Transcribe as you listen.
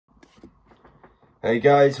Hey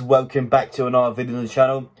guys, welcome back to another video on the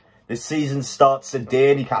channel. The season starts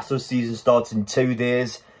today. Newcastle season starts in 2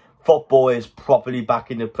 days. Football is properly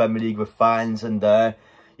back in the Premier League with fans, and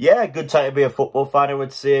yeah, good time to be a football fan, I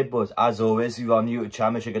would say. But as always, if you are new to the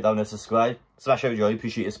channel, make sure you get down and subscribe. Smash out your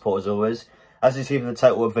appreciate your support as always. As you see from the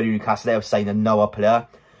title of the video, Newcastle they have signed another player.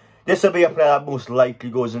 This will be a player that most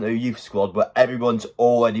likely goes into the youth squad, but everyone's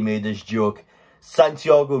already made this joke.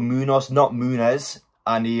 Santiago Munoz, not Munez,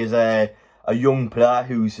 and he is a young player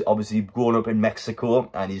who's obviously grown up in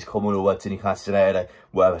Mexico, and he's coming over to Newcastle United.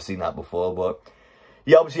 Well, I've seen that before, but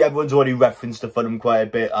yeah, obviously everyone's already referenced the film quite a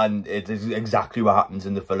bit, and it is exactly what happens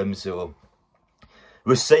in the film. So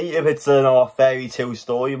we'll see if it's a fairy tale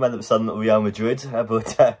story when it's done at Real Madrid.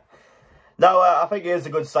 But no, I think it is a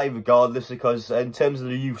good sign regardless, because in terms of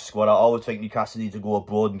the youth squad, I always think Newcastle need to go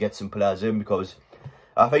abroad and get some players in, because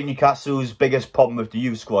I think Newcastle's biggest problem with the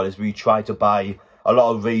youth squad is we try to buy a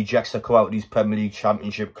lot of rejects that come out of these Premier League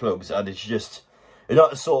Championship clubs, and it's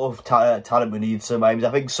not the sort of talent we need sometimes.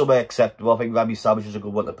 I think some are acceptable. I think Rami Savage is a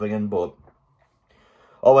good one to bring in, but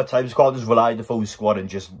other times you can't just rely on the full squad and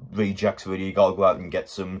just rejects, really. You got to go out and get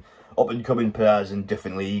some up-and-coming players in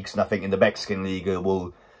different leagues, and I think in the Mexican League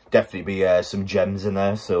will definitely be some gems in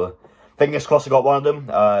there, so fingers crossed I got one of them.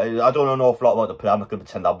 I don't know an awful lot about the player. I'm not going to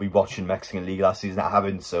pretend I'll be watching Mexican League last season. I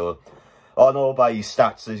haven't, so I know by his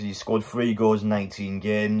stats is he scored 3 goals in 19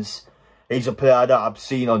 games. He's a player that I've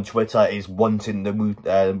seen on Twitter is wanting to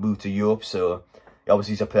move to Europe, so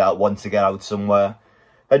obviously he's a player that wants to get out somewhere.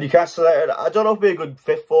 And Newcastle, I don't know if it'd be a good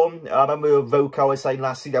fit for him. I remember Roca was saying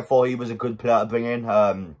last season, I thought he was a good player to bring in.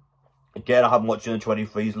 Again, I haven't watched the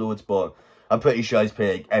 23s loads, but I'm pretty sure he's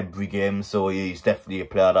played every game, so he's definitely a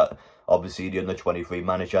player that obviously the under-23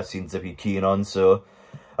 manager seems to be keen on. So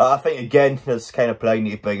I think, again, this kind of player you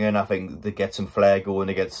need to bring in. I think they get some flair going,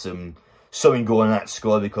 they get something going in that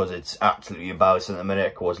squad, because it's absolutely embarrassing at the minute.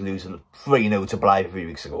 Of course, losing 3-0 to Blythe 3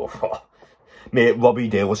 weeks ago. Mate, Robbie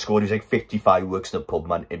Dale scored. He was like 55 works in the pub,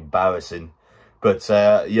 man. Embarrassing. But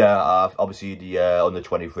yeah, obviously the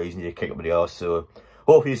under-23s need to kick up with the arse. So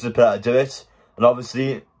hopefully he's the player to do it. And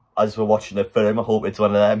obviously, as we're watching the film, I hope it's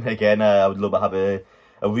one of them. Again, I would love to have a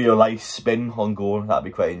real life spin on goal. That'd be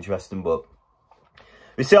quite interesting. But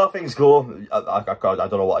we see how things go. I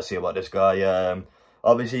don't know what to say about this guy.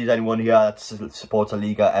 Obviously, anyone here that supports a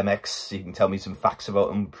Liga MX, you can tell me some facts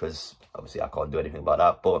about him, because obviously I can't do anything about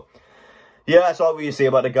that. But yeah, that's all we say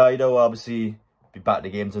about the guy, though. Obviously, be back to the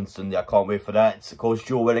games on Sunday. I can't wait for that. Of course,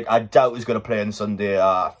 Joe Willock, I doubt he's going to play on Sunday.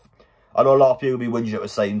 I know a lot of people will be whinging it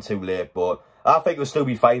was signed too late, but I think it'll still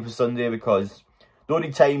be fine for Sunday, because the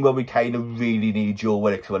only time where we kind of really need Joe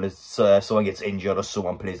Willock when someone gets injured or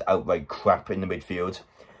someone plays outright crap in the midfield.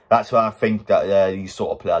 That's why I think that these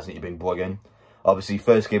sort of players need to be brought in. Obviously,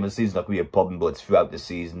 first game of the season not going to be a problem, but it's throughout the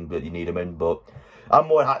season that you need them in. But I'm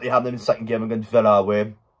more happy to have them in the second game against Villa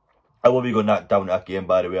away. I won't be going down that game,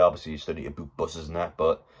 by the way. Obviously, you still need to boot buses and that.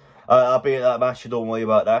 But I'll be at that match, so don't worry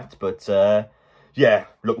about that. But yeah,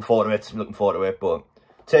 looking forward to it. Looking forward to it. But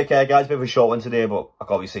take care, guys. Bit of a short one today, but I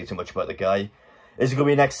can't really say too much about the guy. Is it going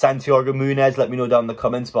to be next Santiago Munoz? Let me know down in the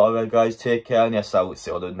comments. But alright, guys, take care. And yes, I'll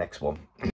see you on the next one.